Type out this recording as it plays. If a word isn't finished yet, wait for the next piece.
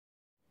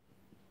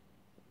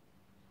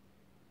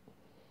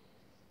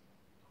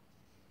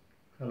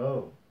Hello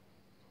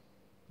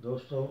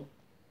दोस्तों,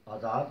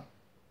 आदाब।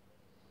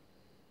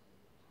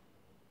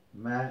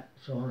 मैं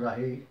सोहन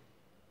राही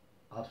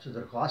आपसे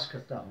दरख्वास्त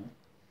करता हूँ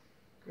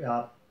कि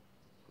आप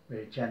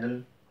मेरे चैनल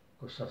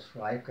को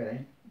सब्सक्राइब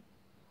करें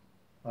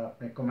और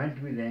अपने कमेंट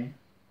भी दें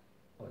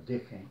और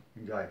देखें,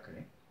 एंजॉय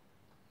करें।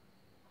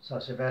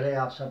 सबसे पहले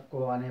आप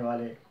सबको आने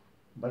वाले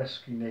बरस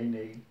की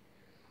नई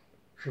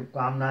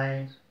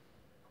शुभकामनाएं,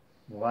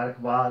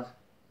 मुबारकबाद।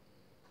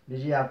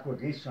 लीजिए आपको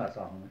गीत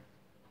सुनाता हूँ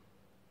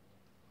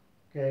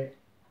कि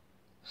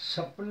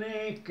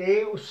सपने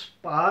के उस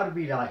पार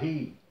भी राही,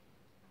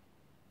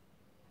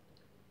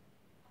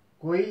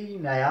 कोई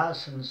नया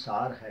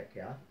संसार है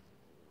क्या।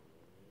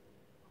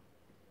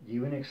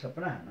 जीवन एक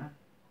सपना है ना।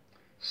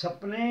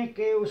 सपने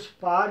के उस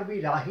पार भी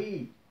राही,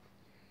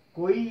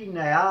 कोई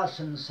नया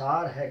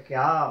संसार है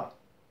क्या।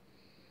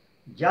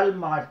 जल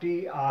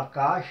माटी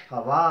आकाश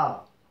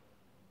हवा,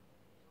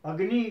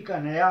 अग्नि का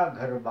नया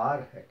घर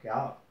बार है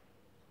क्या।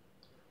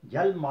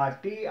 जल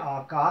माटी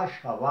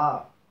आकाश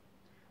हवा,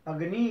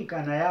 अग्नि का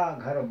नया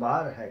घर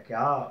बार है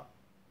क्या।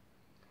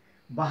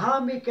 वहां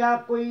भी क्या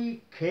कोई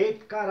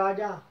खेत का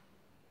राजा,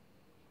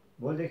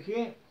 वो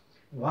देखिए,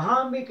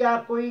 वहां भी क्या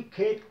कोई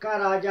खेत का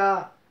राजा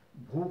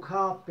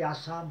भूखा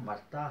प्यासा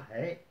मरता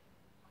है।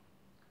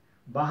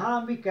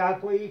 वहां भी क्या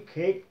कोई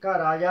खेत का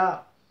राजा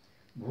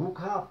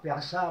भूखा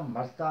प्यासा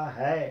मरता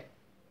है।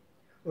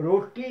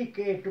 रोटी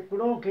के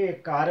टुकड़ों के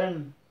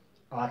कारण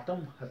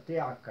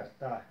आत्महत्या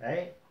करता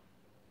है।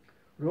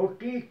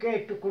 रोटी के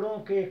टुकड़ों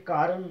के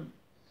कारण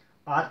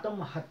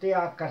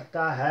आत्महत्या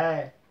करता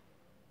है।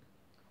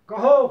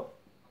 कहो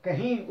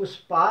कहीं उस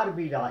पार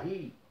भी राही,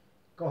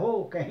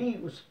 कहो कहीं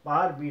उस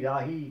पार भी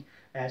राही,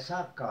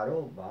 ऐसा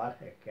कारोबार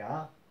है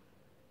क्या।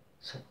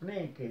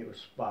 सपने के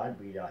उस पार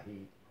भी राही,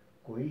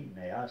 कोई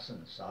नया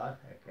संसार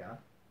है क्या।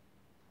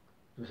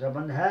 दूसरा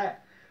बंद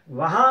है,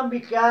 वहां भी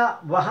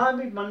क्या, वहां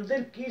भी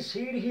मंदिर की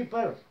सीढ़ी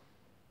पर,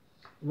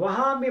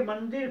 वहां भी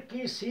मंदिर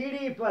की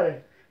सीढ़ी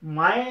पर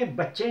माएँ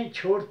बच्चे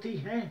छोड़ती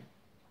हैं।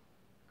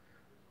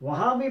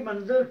 वहां भी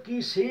मंदिर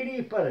की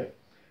सीढ़ी पर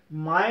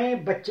माएँ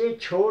बच्चे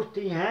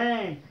छोड़ती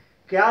हैं।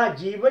 क्या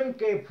जीवन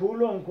के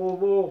फूलों को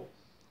वो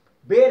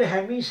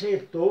बेरहमी से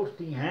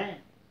तोड़ती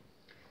हैं।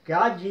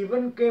 क्या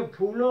जीवन के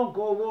फूलों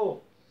को वो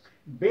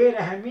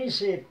बेरहमी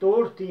से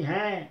तोड़ती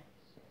हैं।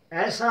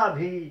 ऐसा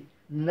भी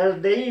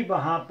निर्दयी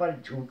वहां पर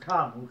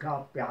झूठा मूठा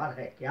प्यार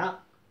है क्या।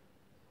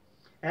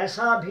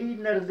 ऐसा भी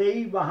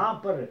निर्दयी वहां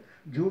पर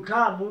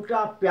झूठा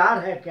मूठा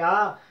प्यार है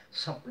क्या।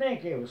 सपने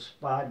के उस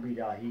पार भी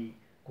राही,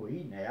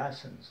 कोई नया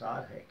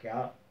संसार है क्या।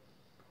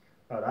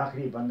 और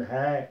आखिरी बंद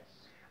है,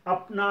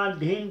 अपना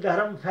दीन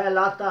धर्म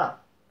फैलाता,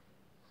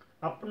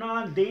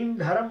 अपना दीन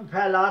धर्म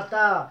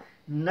फैलाता,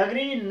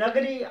 नगरी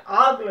नगरी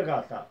आग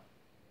लगाता।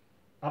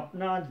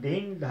 अपना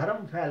दीन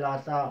धर्म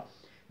फैलाता,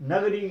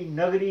 नगरी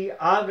नगरी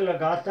आग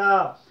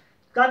लगाता।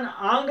 तन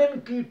आंगन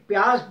की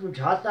प्यास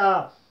बुझाता,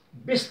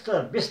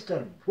 बिस्तर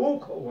बिस्तर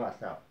भूख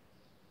उगाता।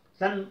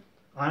 तन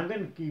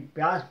आंगन की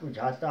प्यास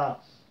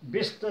बुझाता,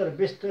 बिस्तर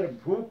बिस्तर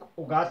भूख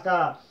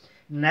उगाता।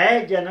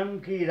 नए जन्म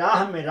की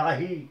राह में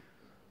राही,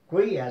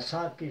 कोई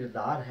ऐसा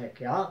किरदार है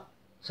क्या।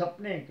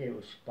 सपने के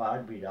उस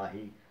पार भी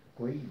राही,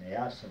 कोई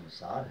नया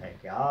संसार है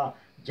क्या।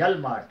 जल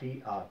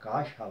माटी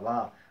आकाश हवा,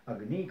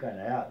 अग्नि का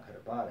नया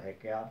घर बार है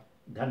क्या।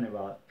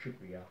 धन्यवाद,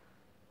 शुक्रिया,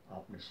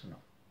 आपने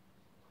सुना।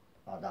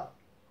 आदाब।